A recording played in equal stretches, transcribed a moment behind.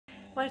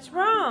What's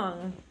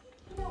wrong?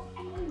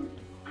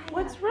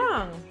 What's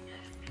wrong?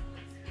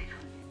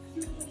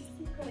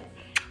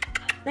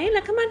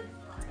 Layla, come on.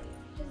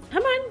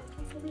 Come on.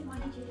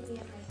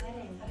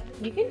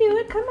 You can do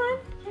it. Come on.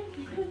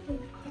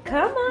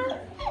 Come on.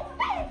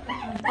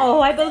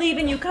 Oh, I believe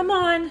in you. Come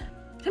on.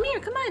 Come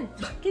here. Come on.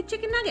 Get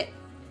chicken nugget.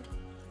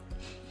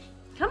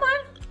 Come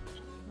on.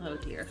 Oh,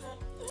 dear.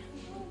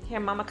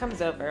 Here, Mama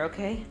comes over,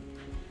 okay?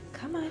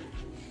 Come on.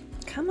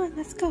 Come on.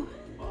 Let's go.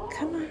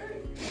 Come on.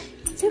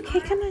 It's okay.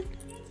 Come on.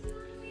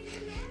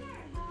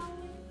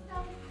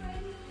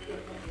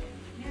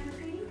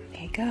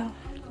 There you go.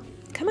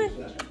 Come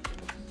on.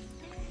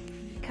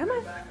 Come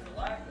on.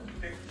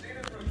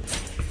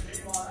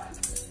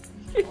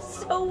 You're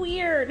so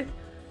weird.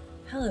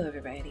 Hello,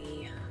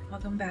 everybody.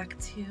 Welcome back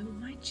to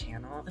my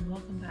channel and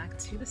welcome back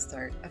to the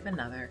start of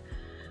another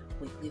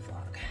weekly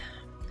vlog.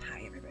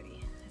 Hi,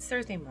 everybody. It's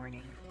Thursday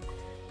morning.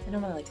 I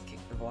normally like to kick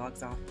the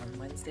vlogs off on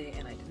Wednesday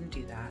and I didn't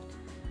do that.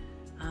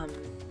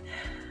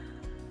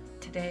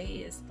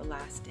 Today is the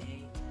last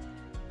day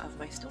of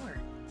my store.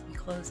 We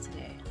closed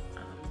today.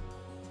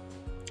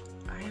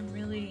 I am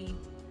really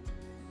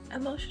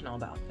emotional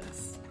about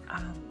this.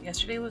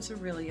 Yesterday was a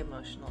really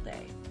emotional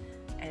day,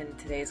 and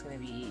today is going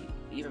to be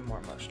even more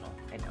emotional.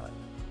 I know it.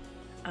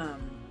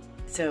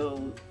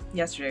 So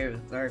yesterday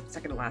was our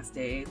second to last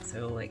day,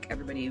 so like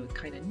everybody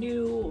kind of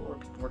knew, or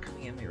people were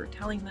coming in, we were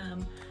telling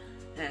them,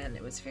 and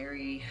it was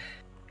very,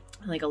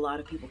 like a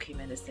lot of people came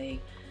in to say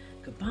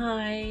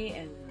goodbye,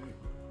 and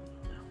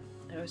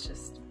it was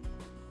just,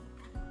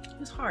 it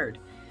was hard.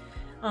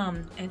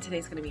 And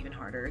today's going to be even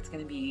harder. It's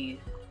going to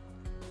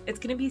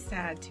be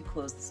sad to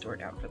close the store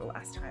down for the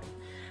last time.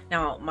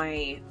 Now,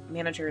 my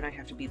manager and I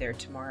have to be there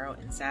tomorrow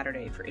and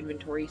Saturday for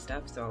inventory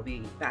stuff, so I'll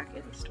be back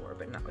in the store,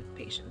 but not with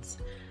patients.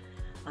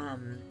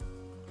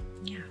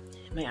 Yeah,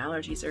 my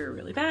allergies are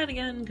really bad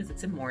again because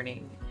it's in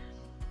morning,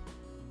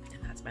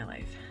 and that's my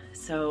life.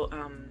 So,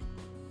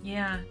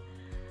 yeah,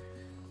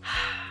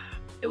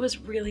 it was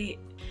really,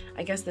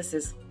 I guess this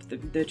is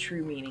the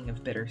true meaning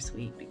of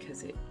bittersweet,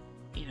 because it,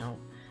 you know,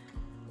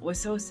 was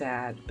so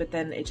sad, but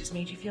then it just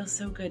made you feel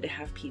so good to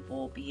have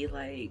people be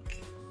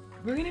like,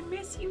 we're gonna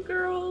miss you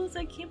girls,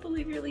 I can't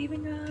believe you're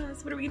leaving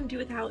us, what are we gonna do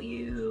without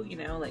you, you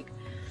know, like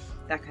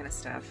that kind of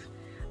stuff.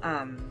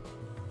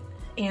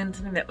 And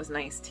something that was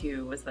nice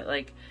too was that,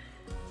 like,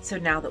 so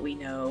now that we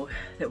know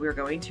that we're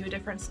going to a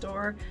different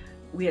store,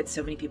 we had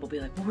so many people be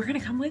like, well, we're gonna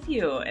come with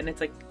you, and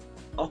it's like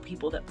all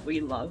people that we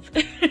love.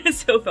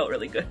 So it felt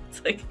really good.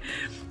 It's like,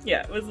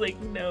 yeah, it was like,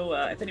 no,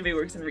 if anybody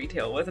works in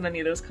retail, it wasn't any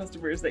of those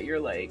customers that you're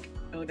like,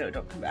 oh no,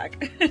 don't come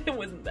back. It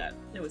wasn't that.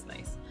 It was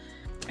nice.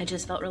 It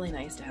just felt really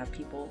nice to have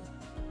people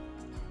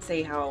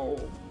say how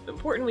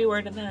important we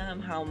were to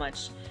them, how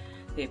much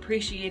they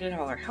appreciated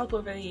all our help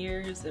over the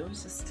years. It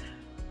was just,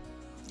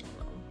 I don't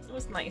know, it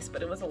was nice,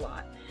 but it was a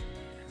lot.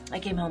 I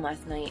came home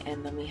last night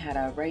and then we had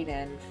a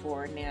write-in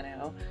for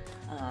Nano.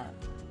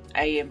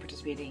 I am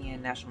participating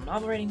in National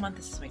Novel Writing Month.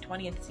 This is my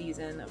 20th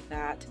season of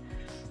that.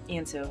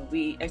 And so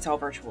it's all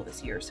virtual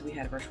this year, so we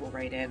had a virtual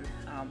write-in.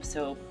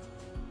 So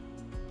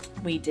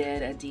we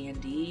did a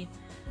D&D,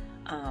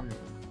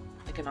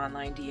 like an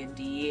online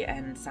D&D,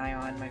 and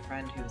Sion, my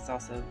friend, who is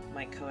also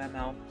my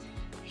co-ML,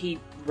 he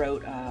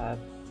wrote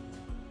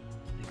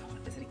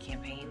is it a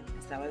campaign?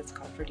 Is that what it's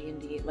called for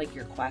D&D? Like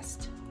your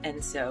quest.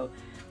 And so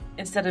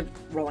instead of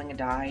rolling a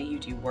die, you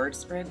do word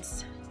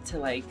sprints to,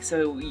 like,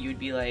 so you'd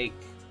be like,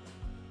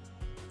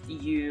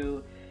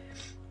 you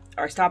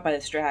are stopped by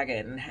this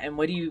dragon, and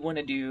what do you want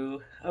to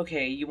do?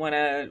 Okay, you want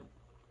to,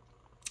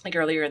 like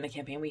earlier in the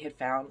campaign, we had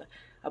found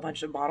a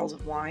bunch of bottles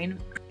of wine,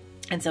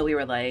 and so we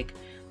were like,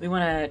 we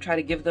want to try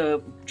to give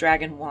the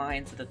dragon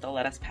wine so that they'll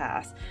let us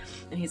pass.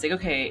 And he's like,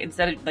 okay,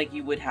 instead of, like,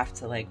 you would have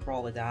to like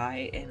roll a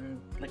die in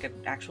like an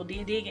actual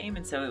D&D game,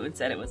 and so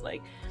instead it was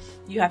like,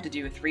 you have to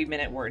do a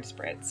 3-minute word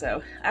sprint.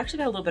 So I actually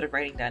got a little bit of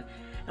writing done,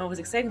 and what was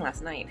exciting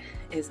last night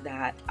is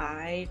that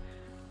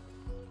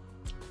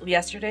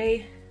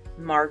yesterday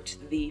marked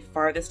the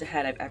farthest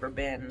ahead I've ever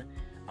been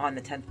on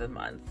the 10th of the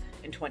month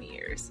in 20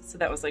 years. So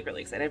that was like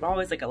really exciting. I'm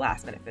always like a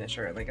last minute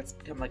finisher. Like it's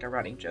become like a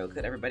running joke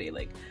that everybody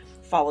like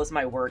follows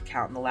my word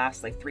count in the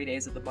last like 3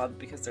 days of the month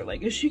because they're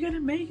like, is she gonna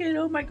make it?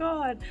 Oh my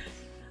God.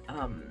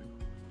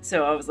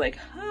 So I was like,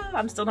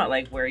 I'm still not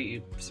like where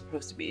you're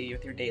supposed to be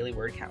with your daily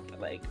word count, but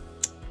like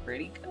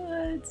pretty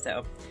good.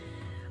 So,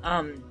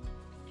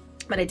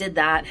 but I did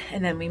that,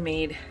 and then we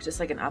made just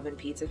like an oven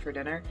pizza for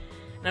dinner.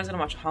 And I was gonna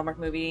watch a Hallmark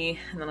movie,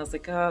 and then I was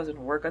like, oh, I was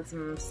gonna work on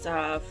some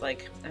stuff.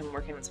 Like, I'm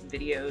working on some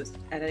videos,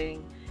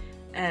 editing,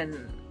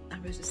 and I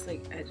was just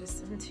like, I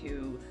just didn't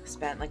too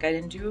spent. Like, I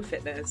didn't do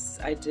fitness.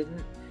 I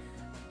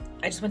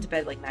just went to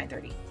bed like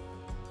 9:30.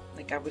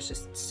 Like, I was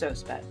just so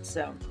spent.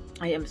 So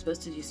I am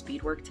supposed to do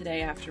speed work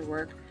today after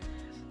work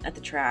at the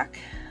track.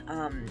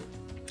 I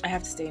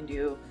have to stay and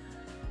do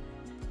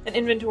an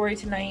inventory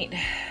tonight.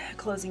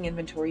 Closing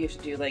inventory, you have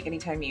to do, like,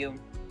 anytime you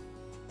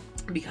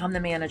become the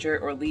manager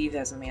or leave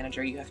as a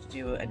manager, you have to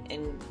do an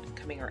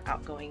incoming or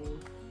outgoing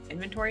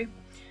inventory,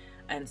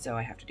 and so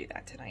I have to do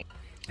that tonight.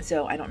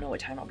 So I don't know what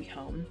time I'll be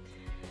home.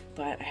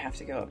 but I have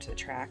to go up to the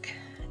track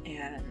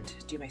and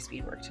do my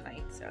speed work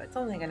tonight. So it's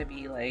only going to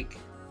be like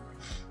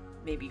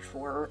maybe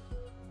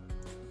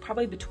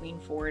probably between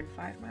 4 and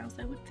 5 miles,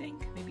 I would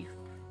think. Maybe,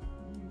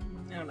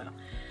 I don't know.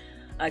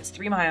 It's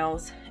 3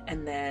 miles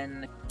and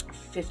then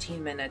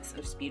 15 minutes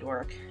of speed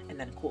work and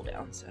then a cool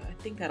down. So I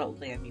think that'll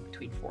land me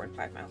between 4 and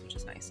 5 miles, which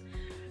is nice.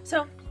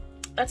 So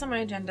that's on my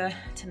agenda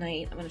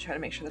tonight. I'm going to try to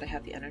make sure that I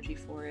have the energy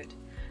for it.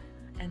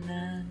 And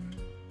then,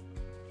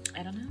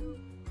 I don't know,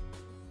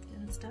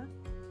 doing stuff.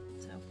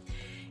 So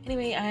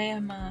anyway, I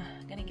am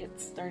going to get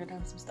started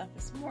on some stuff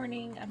this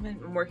morning.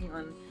 I'm working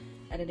on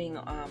editing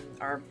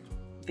our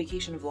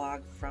vacation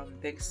vlog from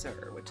Big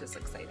Sur, which is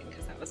exciting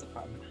because that was a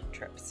fun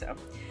trip. So I'm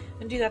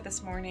going to do that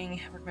this morning,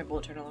 work my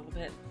bullet journal a little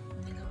bit,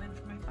 and then go in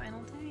for my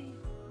final day.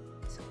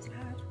 So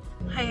sad.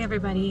 Hi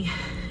everybody,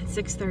 it's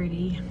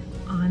 6:30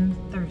 on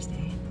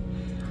Thursday.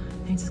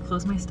 I just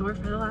closed my store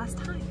for the last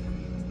time,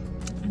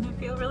 and I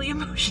feel really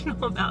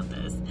emotional about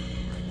this.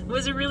 It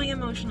was a really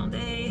emotional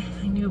day.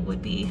 I knew it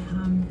would be.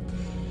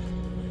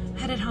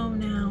 Headed home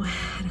now. I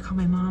had to call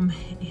my mom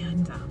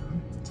and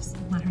just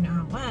let her know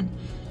how it went.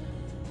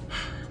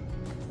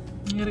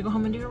 I gotta go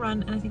home and do a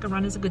run, and I think a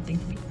run is a good thing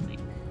for me tonight.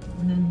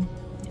 And then,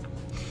 yeah.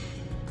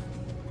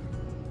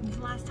 It's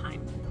the last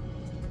time.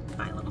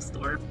 Bye, little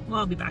store. Well,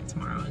 I'll be back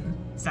tomorrow and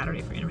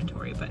Saturday for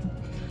inventory, but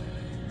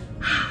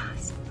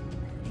it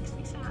makes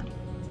me sad.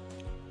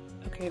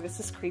 Okay, this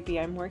is creepy.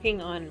 I'm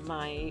working on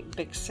my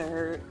Big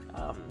Sur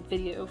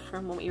video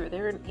from when we were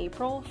there in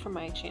April for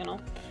my channel.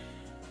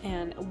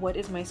 And what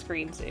is my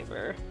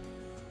screensaver?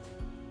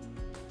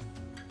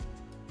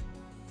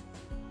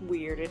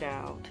 Weirded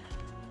out.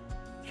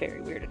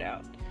 Very weirded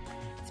out.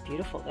 It's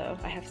beautiful though.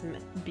 I have some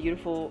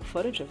beautiful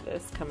footage of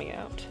this coming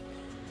out.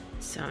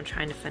 So I'm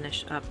trying to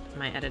finish up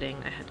my editing.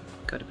 I had to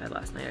go to bed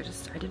last night.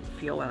 I didn't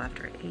feel well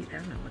after I ate. I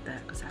don't know what the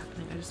heck was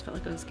happening. I just felt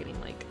like I was getting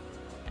like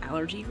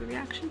allergy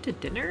reaction to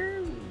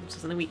dinner. So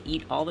something we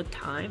eat all the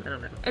time. I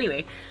don't know.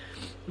 Anyway,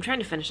 I'm trying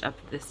to finish up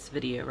this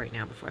video right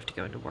now before I have to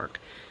go into work.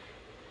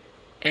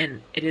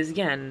 And it is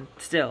again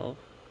still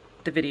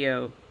the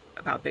video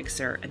about Big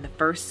Sur, and the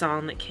first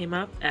song that came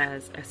up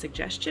as a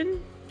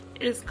suggestion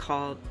is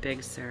called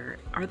Big Sur.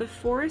 Are the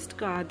forest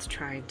gods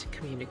trying to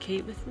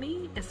communicate with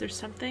me? Is there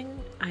something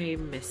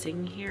I'm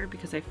missing here?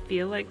 Because I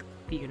feel like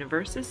the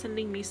universe is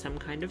sending me some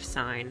kind of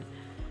sign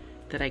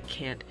that I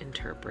can't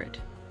interpret.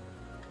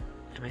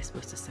 Am I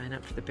supposed to sign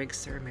up for the Big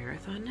Sur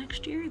Marathon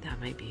next year? That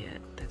might be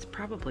it. That's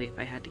probably, if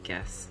I had to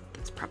guess,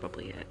 that's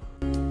probably it.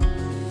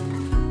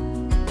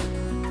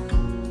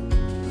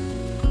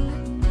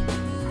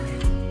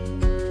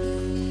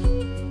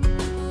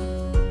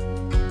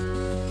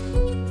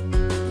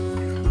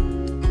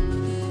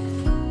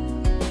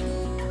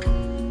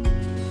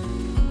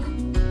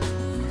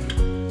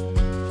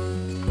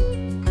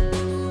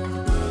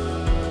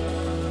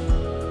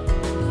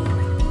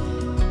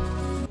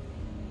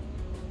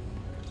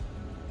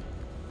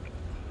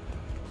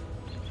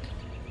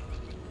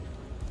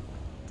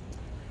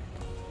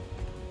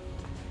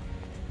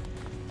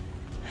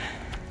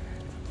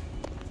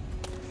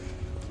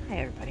 Hi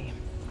everybody,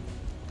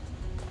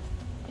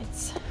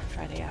 it's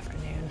Friday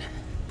afternoon.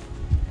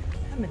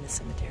 I'm in the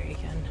cemetery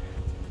again.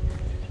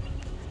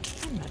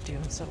 I'm not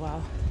doing so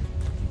well.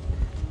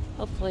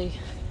 Hopefully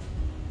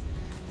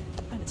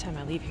by the time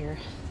I leave here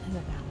in an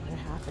hour and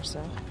a half or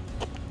so,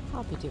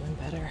 I'll be doing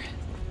better.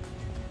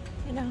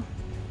 You know,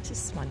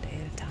 just one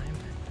day at a time.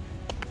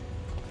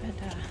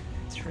 But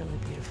it's really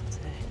beautiful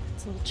today.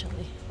 It's a little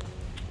chilly,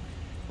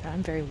 but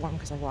I'm very warm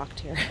because I walked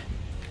here.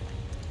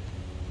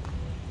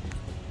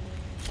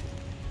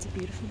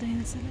 Beautiful day in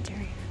the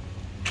cemetery.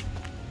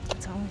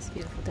 It's always a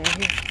beautiful day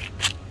here.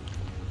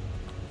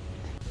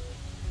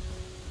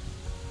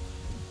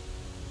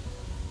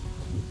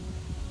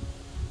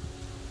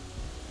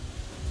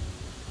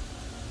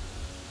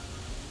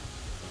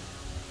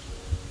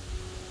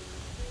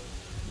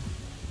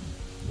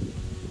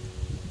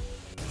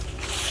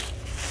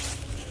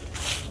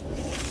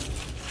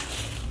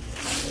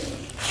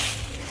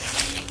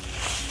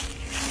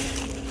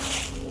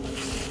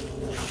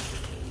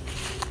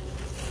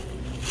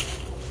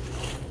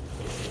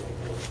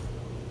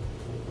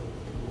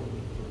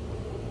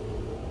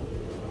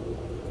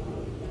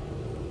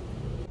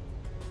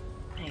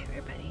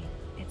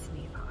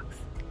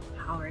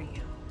 How are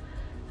you?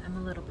 I'm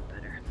a little bit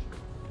better.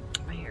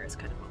 My hair is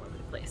kind of all over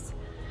the place.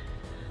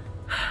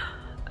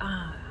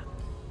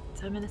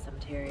 So I'm in a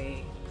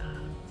cemetery.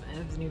 I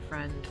have a new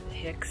friend,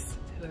 Hicks.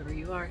 Whoever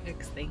you are,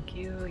 Hicks, thank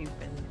you. You've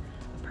been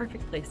a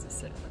perfect place to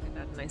sit. Look at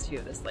that nice view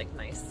of this like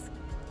nice,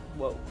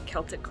 whoa,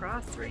 Celtic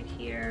cross right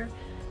here.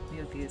 We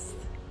have these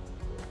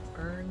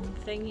urn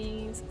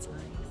thingies. It's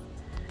nice.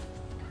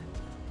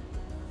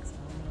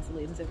 Small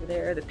mausoleums over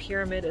there. The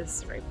pyramid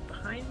is right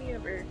behind me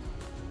over.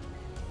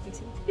 You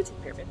see the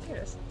pyramid? There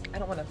it is. I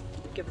don't want to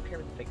give the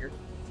pyramid the finger.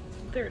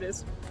 There it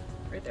is.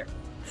 Right there.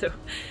 So,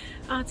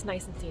 it's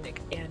nice and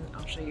scenic. And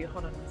I'll show you.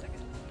 Hold on 1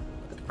 second.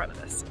 Look at the front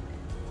of this.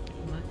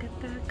 Look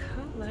at that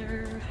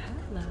color.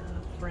 Hello,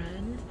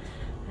 friend.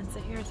 And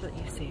so here's what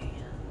you see.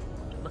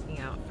 looking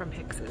out from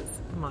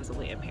Hicks's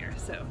mausoleum here.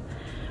 So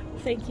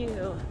thank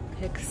you,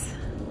 Hicks,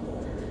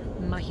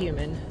 my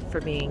human,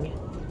 for being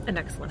an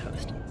excellent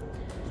host.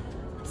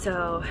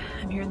 So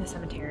I'm here in the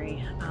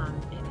cemetery.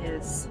 It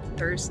is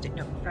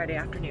Friday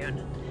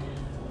afternoon.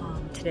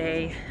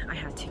 Today I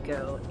had to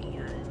go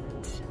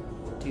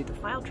and do the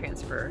file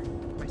transfer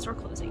for my store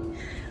closing.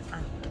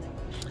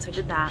 So I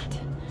did that,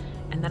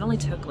 and that only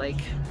took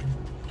like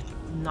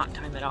not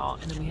time at all.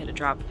 And then we had to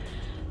drop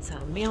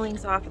some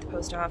mailings off at the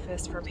post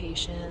office for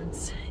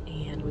patients,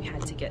 and we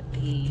had to get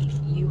the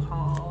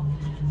U-Haul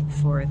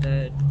for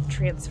the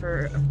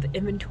transfer of the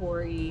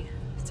inventory.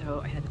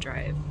 So I had to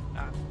drive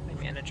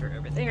my manager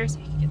over there so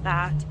he could get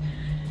that.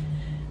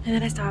 And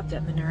then I stopped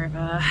at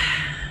Minerva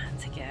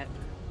to get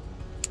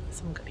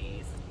some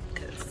goodies,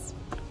 because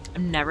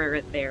I'm never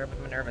there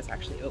when Minerva's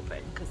actually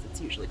open, because it's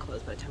usually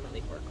closed by the time I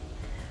leave work.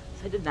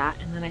 So I did that,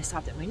 and then I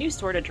stopped at my new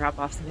store to drop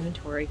off some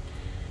inventory,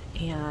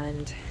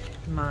 and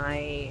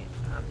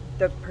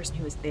the person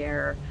who was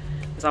there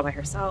was all by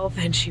herself,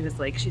 and she was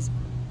like, she's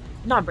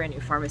not a brand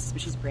new pharmacist,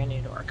 but she's brand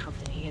new to our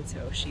company, and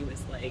so she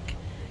was like,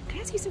 can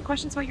I ask you some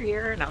questions while you're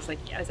here? And I was like,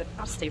 yeah. I said,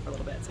 I'll stay for a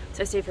little bit.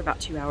 So I stayed for about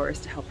 2 hours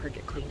to help her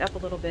get cleaned up a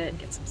little bit and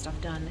get some stuff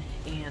done.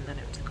 And then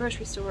I went to the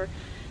grocery store,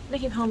 and I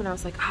came home and I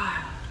was like,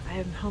 I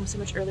am home so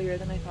much earlier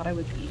than I thought I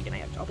would be, and I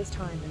have all this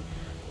time, and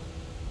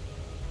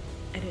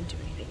I didn't do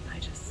anything. I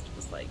just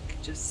was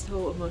like, just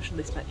so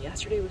emotionally spent.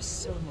 Yesterday was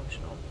so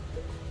emotional.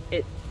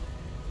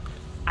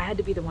 I had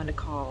to be the one to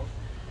call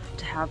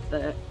to have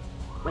the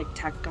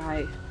tech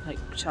guy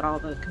shut all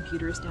the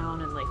computers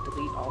down and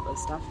delete all the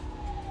stuff.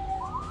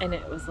 And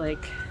it was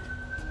like,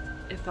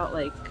 it felt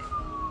like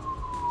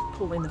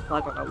pulling the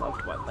plug on a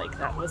loved one.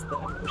 That was the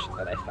emotion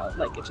that I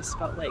felt. It just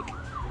felt like,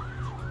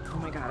 oh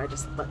my God, I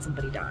just let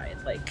somebody die.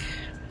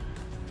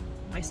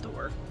 My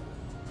store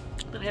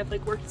that I have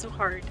worked so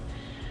hard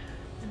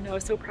and I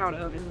was so proud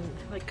of,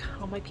 and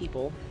all my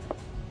people.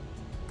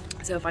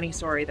 So funny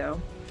story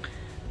though.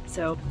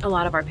 So a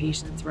lot of our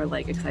patients were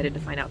excited to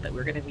find out that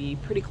we're gonna be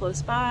pretty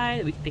close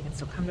by, that they can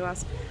still come to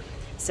us.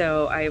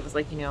 So I was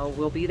like,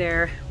 we'll be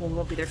there. We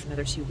won't be there for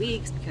another 2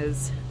 weeks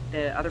because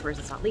the other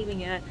person's not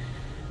leaving yet,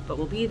 but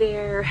we'll be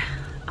there.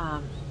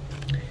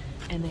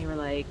 And they were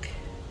like,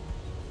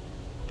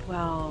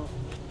 well,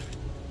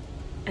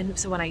 and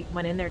so when I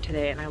went in there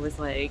today and I was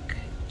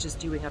just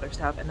doing other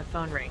stuff, and the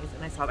phone rings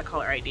and I saw the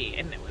caller ID,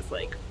 and it was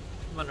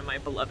one of my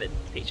beloved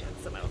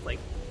patients, and I was like,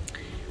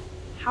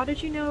 how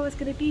did you know I was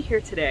gonna be here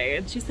today?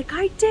 And she's like,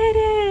 I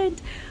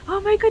didn't.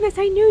 Oh my goodness,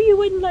 I knew you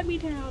wouldn't let me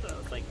down. I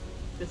was like,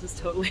 this is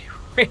totally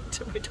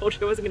random. I told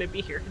you I wasn't going to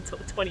be here until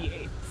the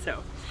 28th,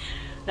 so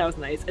that was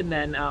nice. And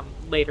then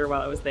later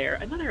while I was there,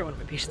 another one of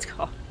my patients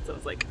called, so I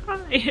was like,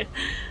 hi,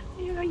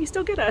 you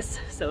still get us.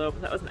 So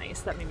that was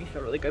nice. That made me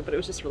feel really good, but it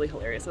was just really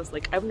hilarious. I was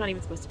like, I'm not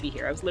even supposed to be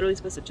here. I was literally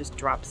supposed to just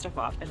drop stuff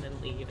off and then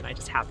leave, and I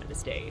just happened to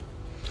stay.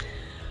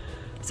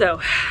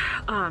 So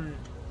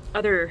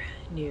other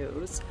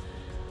news.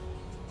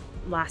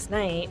 Last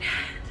night,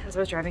 as I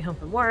was driving home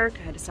from work,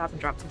 I had to stop and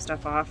drop some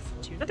stuff off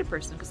to another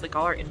person, because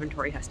all our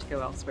inventory has to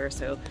go elsewhere.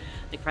 So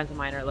friends of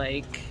mine are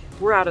like,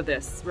 we're out of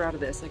this. My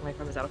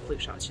friend was out of flu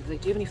shots. She was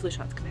like, do you have any flu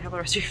shots? Can I have the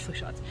rest of your flu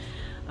shots?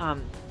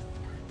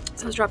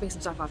 So I was dropping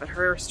some stuff off at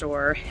her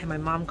store, and my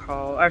mom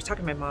called. I was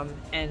talking to my mom,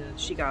 and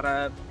she got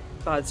a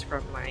buzz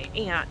from my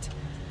aunt.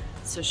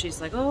 So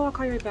she's like, oh, I'll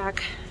call you right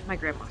back. My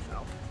grandma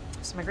fell.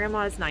 So my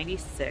grandma is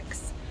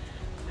 96.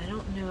 I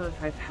don't know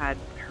if I've had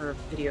her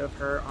video of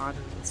her on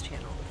this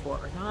channel before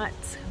or not.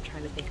 I'm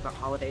trying to think about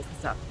holidays and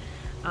stuff.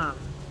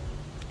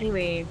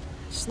 Anyway,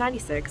 she's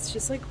 96.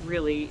 She's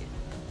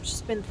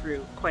she's been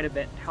through quite a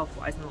bit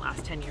health-wise in the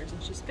last 10 years,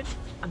 and she's been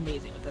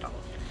amazing with it all.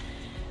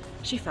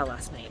 She fell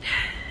last night,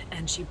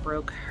 and she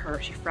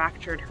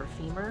fractured her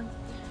femur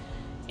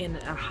in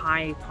a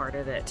high part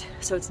of it.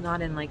 So it's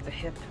not in the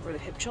hip or the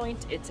hip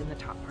joint, it's in the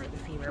top part of the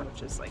femur,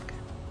 which is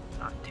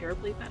not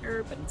terribly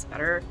better, but it's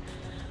better.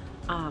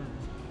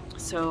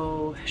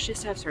 So she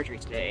has to have surgery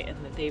today, and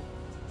they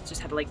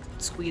just had to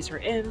squeeze her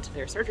into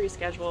their surgery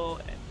schedule,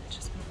 and it's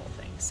just been a whole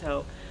thing.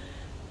 So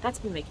that's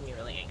been making me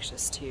really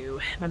anxious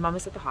too. My mom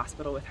is at the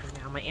hospital with her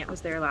now. My aunt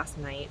was there last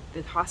night.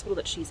 The hospital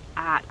that she's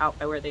at out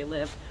by where they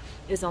live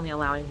is only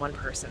allowing one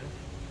person,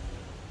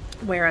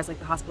 whereas the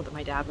hospital that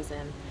my dad was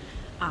in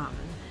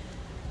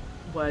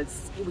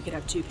we could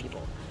have 2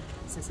 people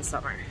since the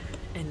summer.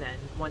 And then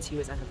once he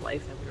was end of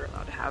life, then we were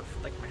allowed to have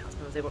my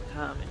husband was able to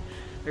come, and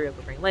we were able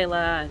to bring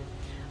Layla, and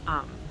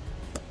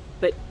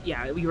but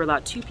yeah, we were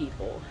allowed 2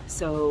 people.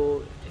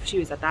 So if she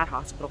was at that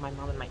hospital, my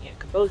mom and my aunt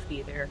could both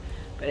be there,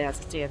 but as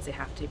it stands, they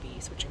have to be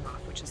switching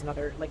off, which is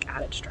another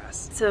added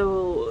stress.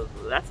 So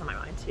that's on my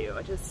mind too.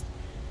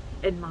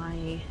 And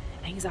my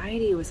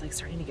anxiety was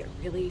starting to get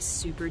really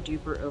super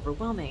duper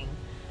overwhelming.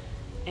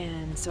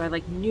 And so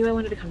I knew I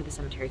wanted to come to the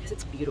cemetery because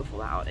it's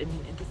beautiful out. I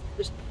mean,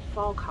 there's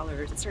fall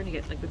colors. It's starting to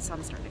get, the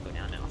sun's starting to go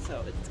down now,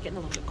 so it's getting a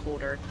little bit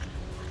colder.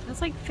 It's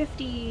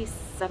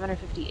 57 or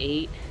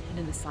 58, and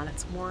in the sun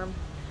it's warm.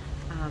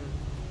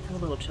 I'm a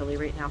little chilly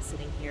right now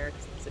sitting here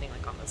because I'm sitting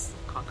on this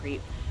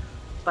concrete.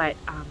 But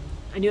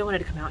I knew I wanted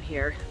to come out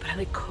here, but I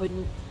like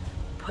couldn't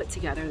put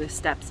together the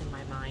steps in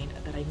my mind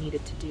that I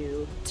needed to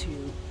do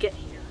to get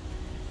here.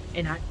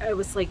 And I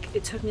was like,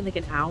 it took me like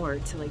an hour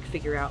to like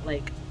figure out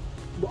like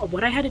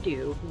what I had to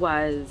do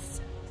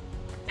was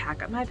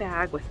pack up my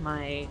bag with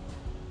my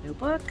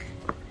notebook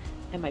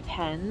and my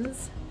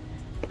pens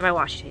and my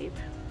washi tape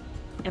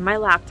and my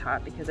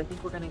laptop, because I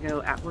think we're going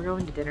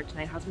to dinner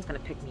tonight. Husband's gonna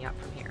pick me up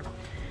from here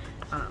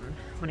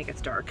when it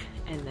gets dark,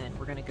 and then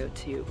we're going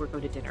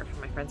to dinner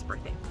for my friend's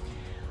birthday.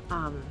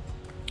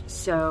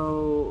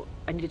 So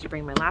I needed to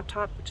bring my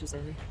laptop, which is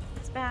in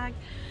this bag,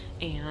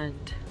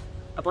 and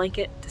a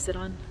blanket to sit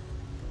on,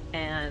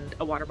 and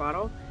a water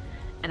bottle,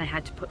 and I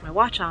had to put my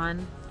watch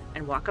on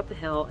and walk up the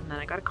hill, and then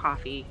I got a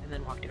coffee and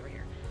then walked over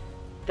here.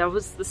 That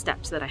was the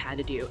steps that I had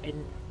to do,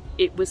 and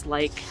it was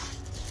like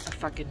a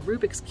fucking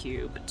Rubik's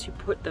Cube to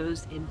put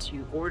those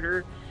into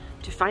order,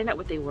 to find out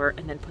what they were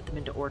and then put them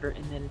into order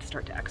and then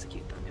start to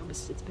execute them.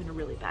 It's been a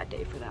really bad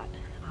day for that.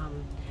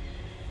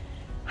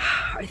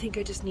 I think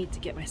I just need to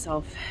get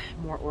myself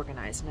more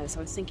organized. And so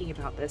I was thinking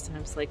about this, and I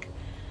was like,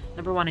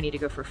 number one, I need to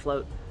go for a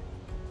float.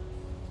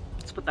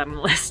 Let's put that on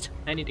the list.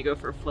 I need to go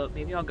for a float.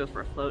 Maybe I'll go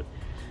for a float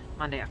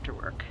Monday after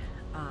work.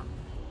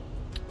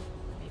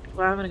 Maybe.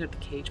 Well, I'm gonna go to the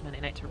cage Monday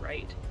night to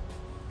write.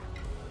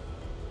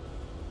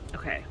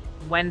 Okay,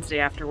 Wednesday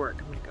after work,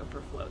 I'm gonna go for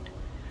a float.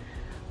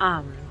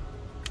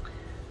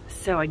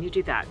 So I need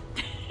to do that.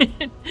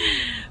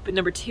 But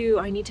number two,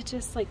 I need to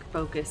just like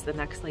focus the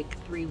next like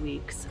 3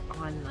 weeks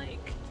on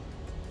like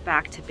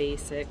back to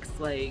basics,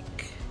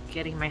 like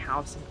getting my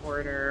house in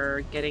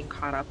order, getting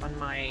caught up on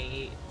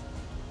my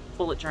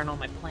bullet journal,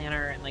 my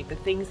planner, and like the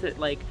things that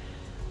like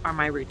are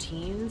my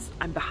routines.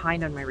 I'm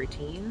behind on my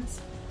routines,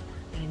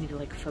 and I need to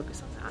like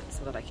focus on that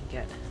so that I can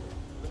get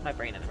my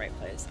brain in the right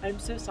place. I'm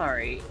so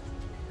sorry,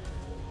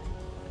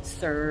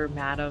 sir,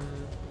 madam.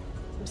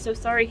 I'm so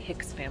sorry,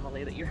 Hicks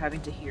family, that you're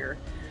having to hear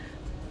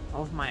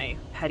all of my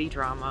petty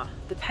drama.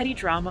 The petty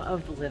drama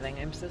of the living.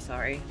 I'm so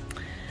sorry.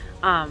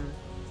 I'm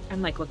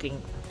like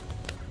looking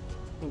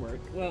the word.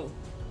 Whoa.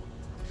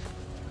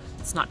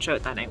 Let's not show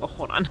it that angle.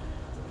 Hold on.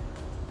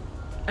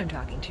 I'm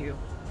talking to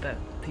the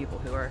people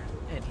who are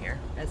in here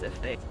as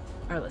if they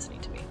are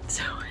listening to me.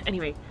 So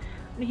anyway,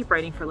 I'm gonna keep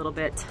writing for a little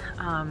bit.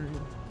 I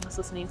was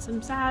listening to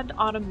some sad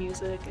autumn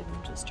music and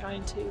just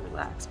trying to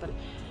relax, but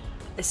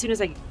as soon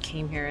as I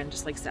came here and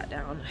just like sat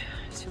down,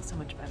 I just feel so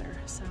much better.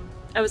 So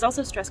I was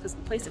also stressed because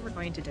the place that we're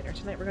going to dinner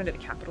tonight, we're going to the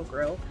Capitol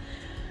Grill,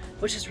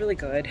 which is really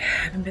good. I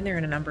haven't been there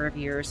in a number of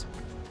years,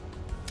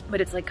 but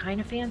it's like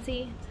kind of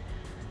fancy.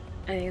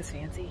 I think it's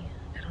fancy.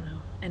 I don't know.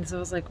 And so I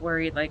was like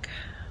worried, like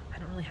I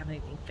don't really have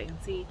anything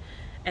fancy,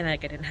 and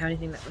like I didn't have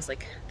anything that was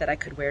like that I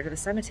could wear to the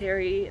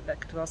cemetery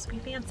that could also be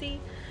fancy.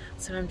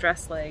 So I'm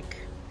dressed like,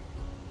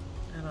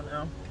 I don't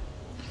know.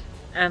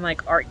 I'm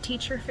like art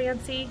teacher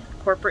fancy,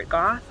 corporate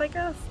goth, I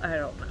guess. I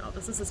don't know.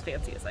 This is as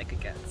fancy as I could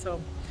get. So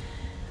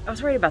I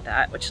was worried about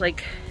that, which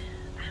like,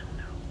 I don't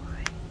know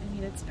why. I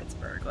mean, it's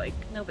Pittsburgh. Like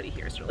nobody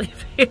here is really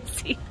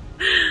fancy.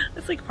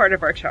 It's like part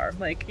of our charm.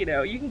 Like, you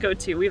know, you can go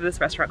to, we have this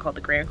restaurant called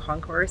the Grand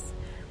Concourse,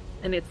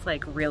 and it's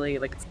like really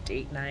like it's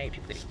date night.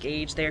 People get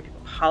engaged there, people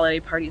have holiday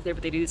parties there,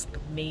 but they do this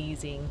like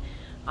amazing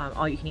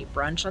all you can eat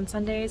brunch on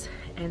Sundays.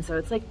 And so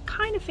it's like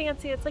kind of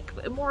fancy. It's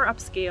like more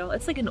upscale.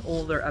 It's like an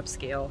older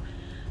upscale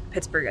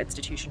Pittsburgh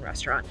institution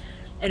restaurant.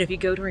 And if you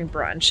go during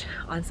brunch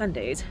on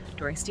Sundays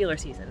during Steeler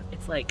season,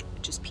 it's like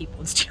just people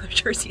in Steeler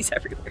jerseys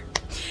everywhere.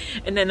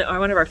 And then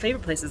one of our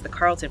favorite places, the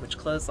Carlton, which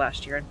closed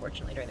last year,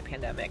 unfortunately, during the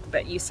pandemic,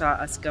 but you saw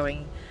us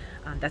going,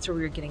 that's where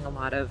we were getting a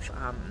lot of,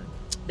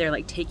 they're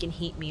like take and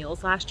heat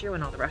meals last year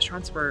when all the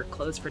restaurants were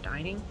closed for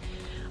dining.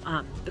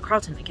 The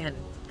Carlton, again,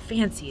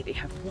 fancy. They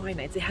have wine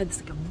nights. They had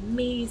this like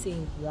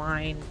amazing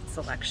wine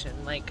selection,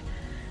 like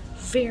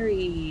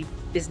very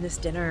business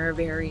dinner,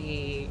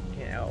 very,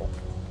 you know,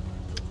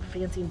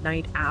 fancy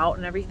night out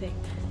and everything.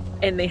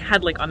 And they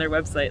had like on their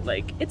website,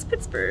 like, it's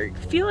Pittsburgh,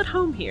 feel at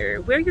home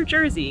here, wear your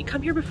jersey,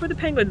 come here before the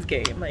Penguins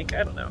game. Like,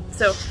 I don't know.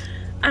 So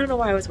I don't know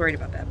why I was worried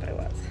about that, but I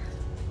was.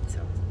 So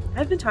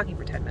I've been talking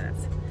for 10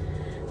 minutes.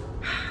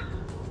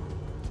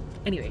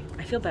 Anyway,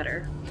 I feel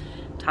better.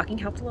 Talking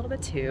helped a little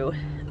bit too.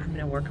 I'm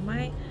gonna work on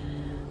my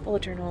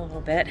bullet journal a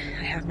little bit.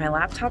 I have my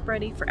laptop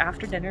ready for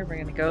after dinner. We're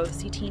gonna go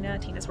see Tina.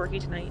 Tina's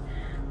working tonight.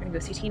 We're gonna go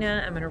see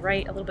Tina. I'm gonna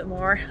write a little bit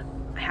more.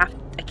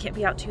 I can't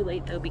be out too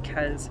late though,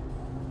 because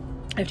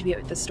I have to be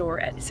at the store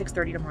at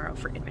 6:30 tomorrow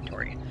for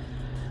inventory,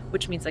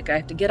 which means like I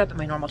have to get up at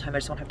my normal time. I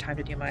just won't have time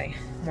to do my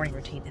morning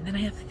routine. And then I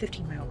have a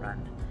 15-mile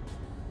run.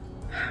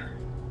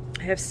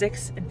 I have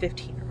 6 and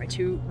 15 are my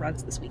 2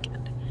 runs this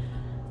weekend.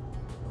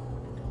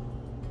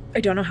 I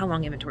don't know how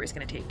long inventory is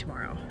going to take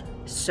tomorrow.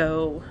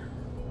 So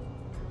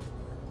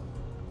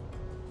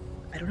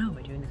I don't know. Am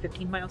I doing the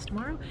 15 miles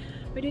tomorrow?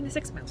 Am I doing the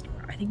 6 miles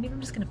tomorrow? I think maybe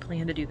I'm just going to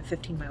plan to do the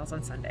 15 miles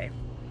on Sunday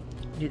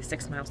and do the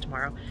 6 miles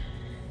tomorrow.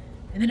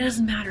 And then it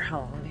doesn't matter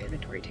how long the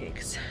inventory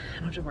takes. I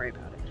don't have to worry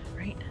about it,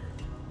 right?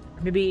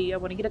 Or maybe I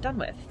want to get it done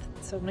with.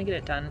 So I'm going to get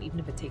it done even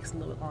if it takes a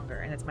little bit longer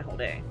and it's my whole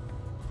day.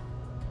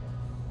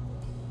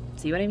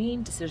 See what I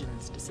mean?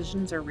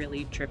 Decisions are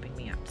really tripping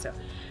me up. So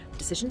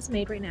decisions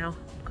made right now.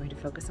 I'm going to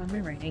focus on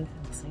my writing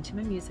and listening to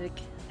my music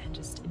and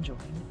just enjoying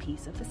the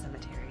peace of the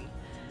cemetery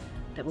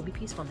that will be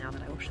peaceful now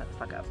that I will shut the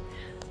fuck up.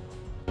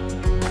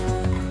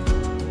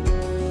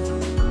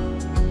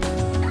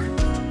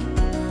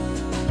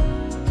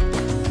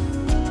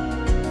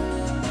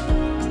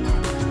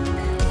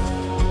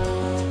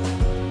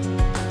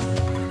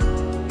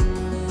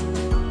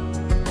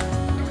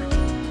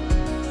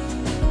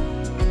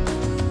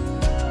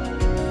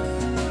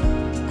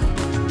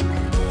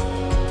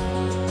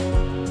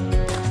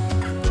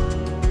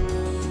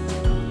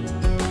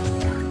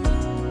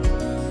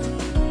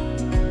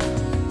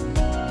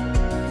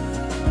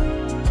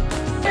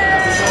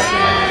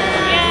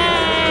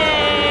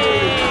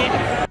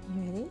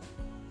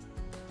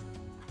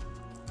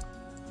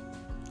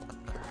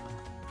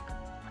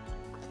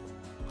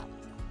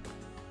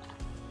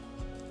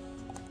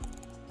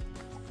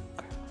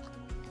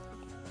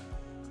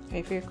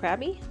 Ready for your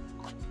Krabby?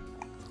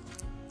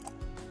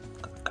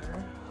 Good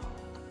girl.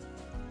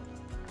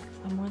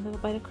 One more little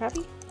bite of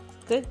Krabby?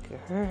 Good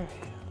girl.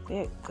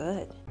 Very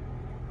good.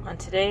 On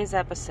today's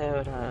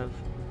episode of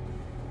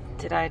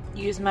Did I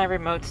use my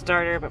remote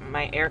starter but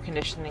my air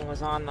conditioning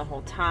was on the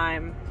whole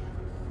time?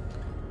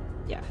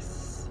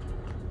 Yes.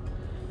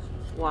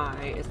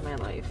 Why is my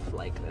life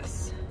like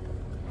this?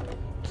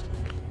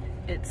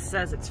 It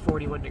says it's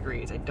 41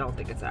 degrees. I don't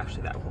think it's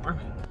actually that warm.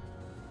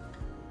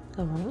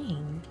 Good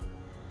morning.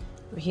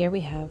 Over here we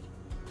have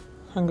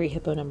Hungry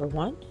Hippo number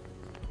 1.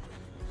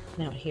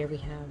 Now here we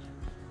have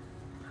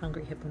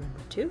Hungry Hippo number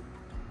 2.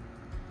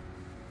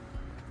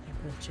 They're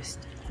both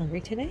just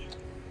hungry today.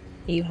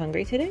 Are you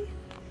hungry today?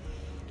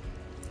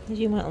 Did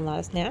you want a lot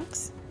of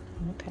snacks?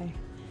 Okay.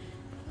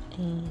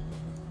 And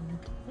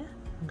yeah,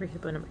 Hungry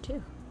Hippo number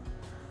 2.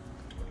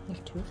 There's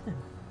 2 of them.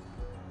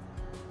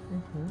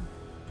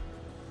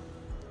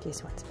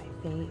 This one's my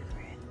favorite.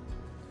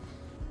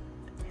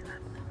 I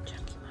love little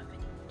chunky muffin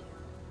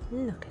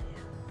too. Look at him.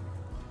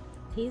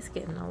 He's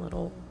getting a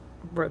little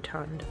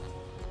rotund.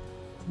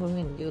 What are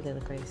we gonna do,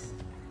 Lily Grace?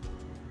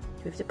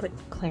 Do we have to put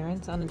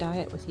Clarence on a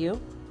diet with you?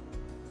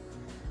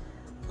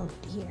 Oh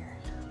dear.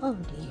 Oh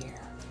dear.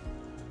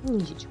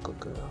 You're such a good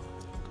girl.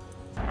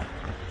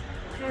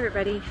 Hey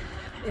everybody.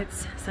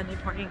 It's Sunday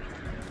morning.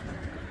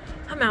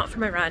 I'm out for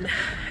my run.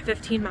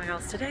 15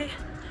 miles today.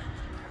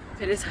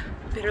 It is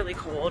bitterly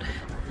cold.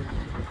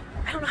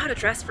 I don't know how to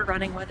dress for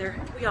running weather.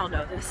 We all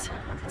know this.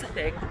 It's a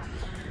thing.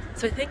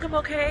 So I think I'm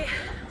okay.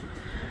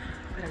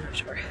 But I'm not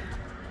sure.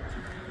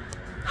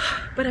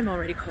 But I'm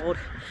already cold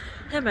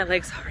and my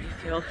legs already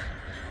feel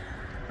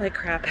like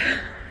crap.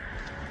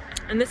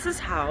 And this is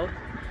how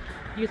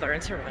you learn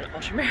to run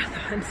ultra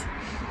marathons.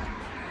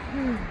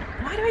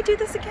 Why do I do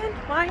this again?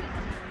 Why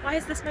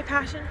is this my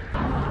passion?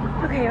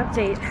 Okay,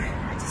 update.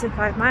 I just did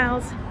 5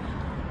 miles.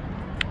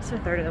 So a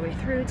third of the way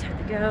through, time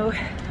to go.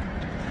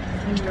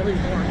 I'm really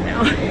warm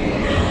now.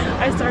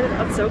 I started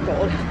out so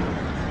cold.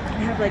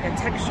 I have like a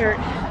tech shirt,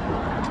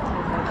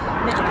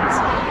 mittens.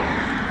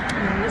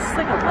 And this is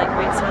like a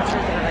lightweight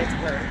sweatshirt that I like to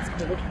wear when it's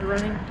cold for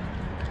running.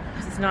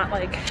 Because it's not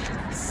like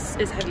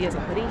as heavy as a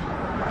hoodie.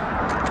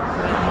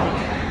 But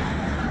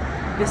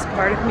like, this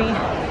part of me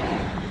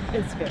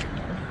is very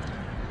warm.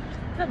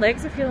 My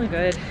legs are feeling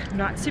good. I'm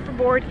not super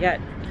bored yet.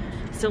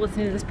 Still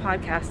listening to this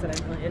podcast that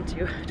I'm really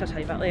into, which I'll tell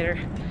you about later.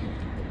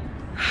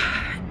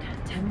 And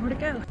 10 more to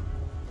go.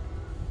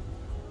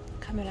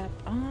 Coming up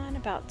on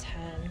about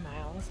 10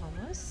 miles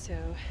almost,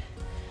 so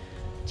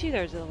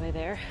 2/3 of the way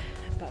there.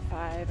 About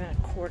 5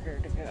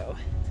 1/4 to go.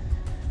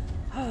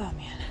 Oh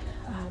man.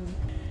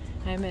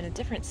 I'm in a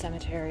different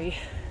cemetery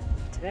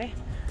today.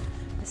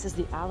 This is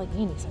the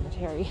Allegheny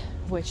Cemetery,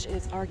 which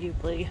is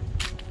arguably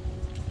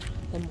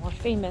the more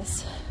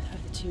famous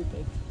of the 2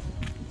 big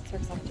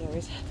cirque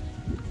cemeteries.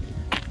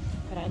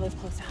 But I live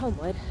close to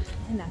Homewood,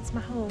 and that's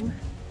my home.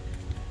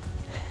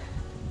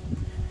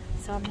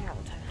 So I'm there all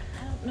the time.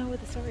 I don't know what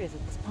the story is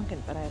with this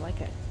pumpkin, but I like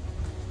it.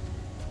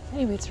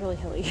 Anyway, it's really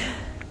hilly.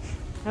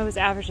 I was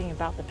averaging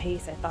about the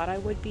pace I thought I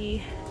would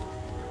be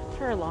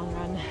for a long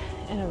run,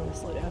 and I'm going to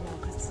slow down now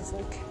because this is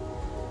like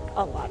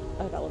a lot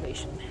of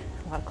elevation,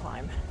 a lot of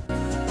climb.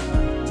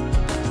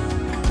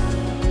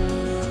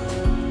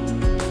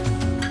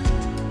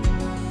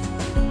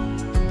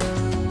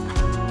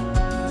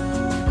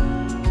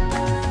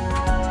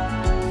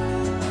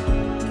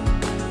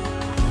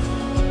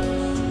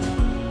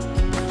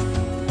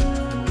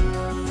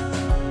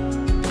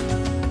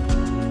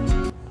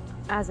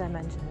 As I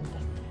mentioned,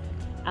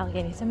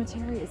 Allegheny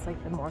Cemetery is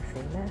like the more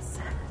famous,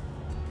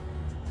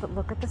 but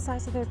look at the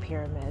size of their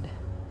pyramid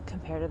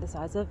compared to the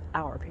size of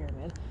our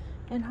pyramid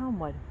in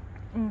Homewood.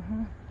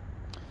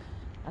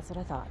 That's what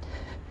I thought,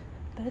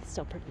 but it's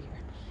still pretty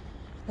here.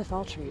 The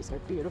fall trees are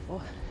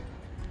beautiful,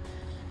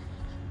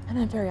 and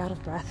I'm very out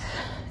of breath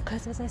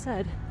because, as I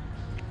said,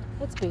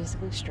 it's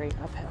basically straight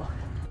uphill.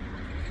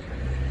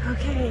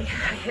 Okay,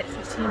 I hit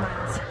 15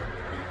 miles.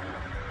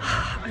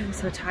 I'm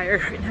so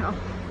tired right now.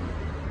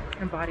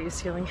 My body is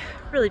feeling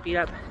really beat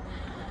up,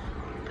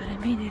 but I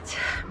made it.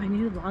 My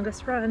new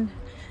longest run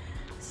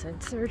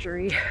since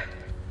surgery.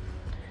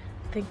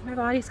 I think my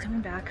body's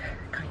coming back,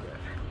 kind of.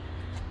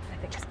 I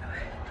think so.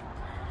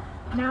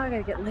 Now I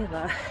gotta get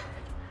Layla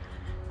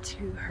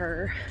to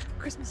her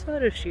Christmas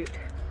photo shoot.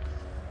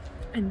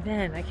 And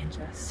then I can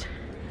just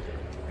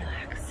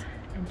relax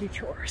and do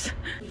chores.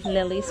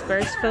 Lily's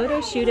first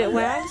photo shoot at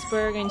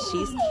Wagsburg and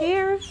she's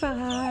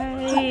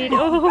terrified.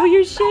 Oh,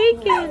 you're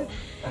shaking.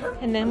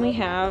 And then we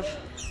have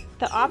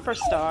the opera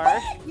star,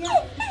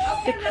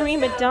 the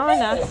prima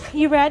donna.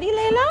 You ready,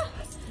 Layla?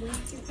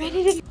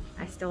 Ready to...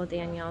 I stole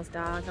Danielle's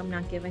dog. I'm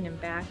not giving him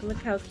back.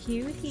 Look how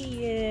cute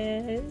he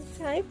is.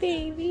 Hi,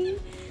 baby.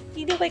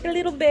 You look like a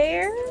little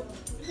bear.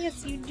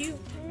 Yes, you do.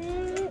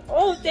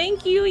 Oh,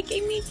 thank you. He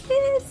gave me a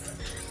kiss.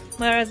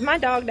 Whereas my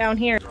dog down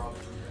here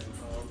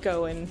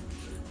going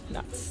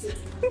nuts.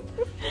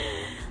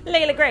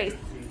 Layla Grace,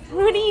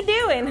 what are you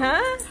doing,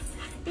 huh?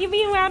 You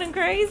being loud and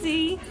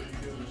crazy.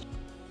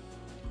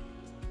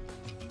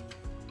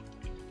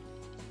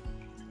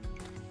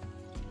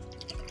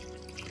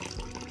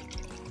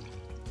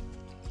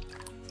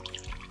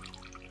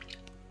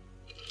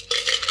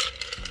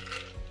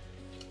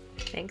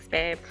 Thanks,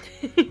 babe.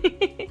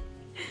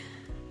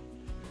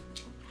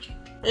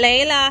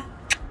 Layla,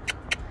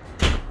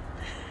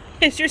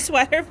 is your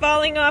sweater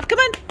falling off? Come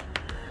on.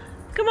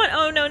 Come on.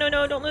 Oh, no, no,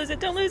 no. Don't lose it.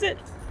 Don't lose it.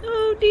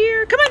 Oh,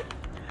 dear. Come on.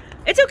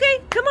 It's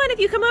okay. Come on. If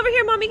you come over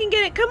here, Mommy can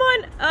get it. Come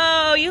on.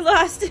 Oh, you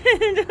lost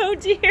it. Oh,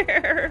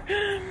 dear.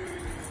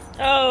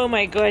 Oh,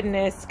 my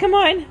goodness. Come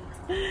on.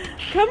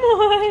 Come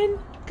on.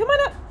 Come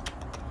on up.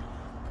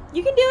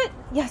 You can do it.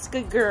 Yes,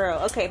 good girl.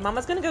 Okay,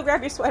 Mama's going to go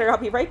grab your sweater. I'll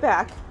be right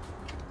back.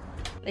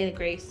 Layla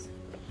Grace,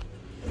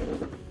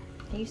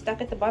 are you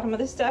stuck at the bottom of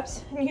the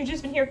steps and you've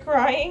just been here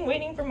crying,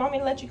 waiting for Mommy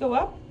to let you go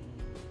up?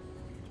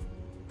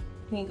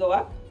 Can you go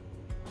up?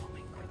 Oh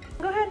my goodness.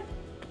 Go ahead.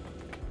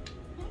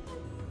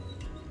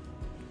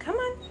 Come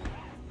on.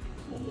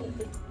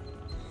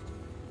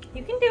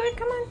 You can do it.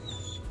 Come on.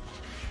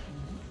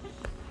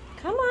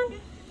 Come on.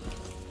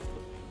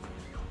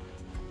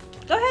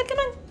 Go ahead. Come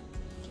on.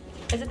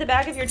 Is it the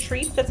bag of your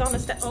treats that's on the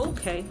step? Oh,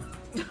 okay.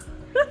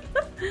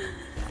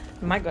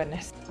 My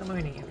goodness. Good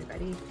morning,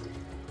 everybody.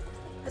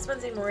 It's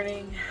Wednesday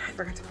morning. I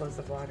forgot to close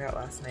the vlog out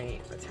last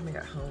night. By the time I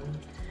got home,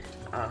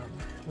 I'm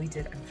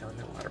filling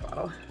my water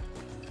bottle.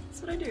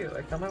 That's what I do.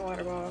 I fill my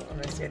water bottle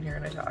and I stand here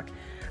and I talk.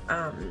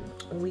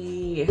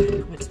 We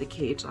went to the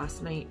cage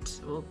last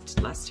night. Well,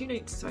 last 2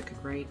 nights so I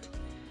could write.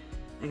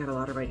 I got a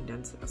lot of writing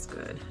done, so that was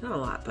good. Not a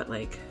lot, but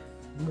like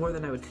more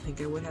than I would think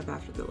I would have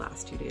after the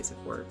last 2 days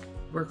of work.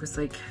 Work was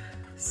like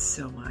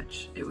so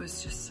much. It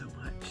was just so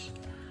much.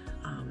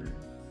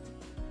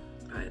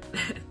 But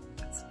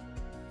that's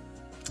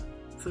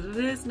what it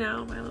is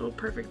now. My little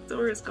perfect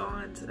store is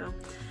gone. So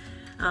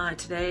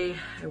today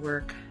I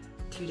work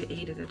 2 to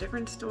 8 at a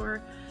different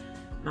store.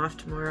 I'm off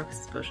tomorrow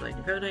because it's Social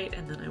Info night,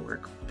 and then I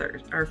work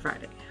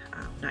Friday,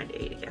 9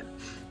 to 8 again.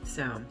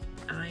 So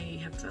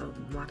I have a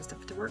lot of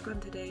stuff to work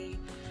on today.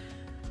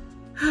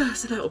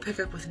 So that will pick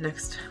up with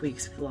next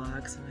week's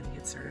vlog, so I'm going to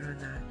get started on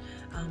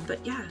that.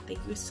 But yeah, thank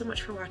you so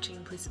much for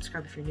watching. Please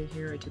subscribe if you're new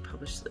here. I do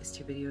publish at least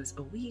 2 videos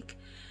a week.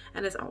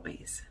 And as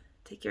always,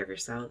 take care of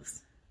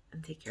yourselves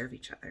and take care of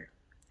each other.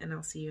 And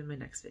I'll see you in my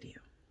next video.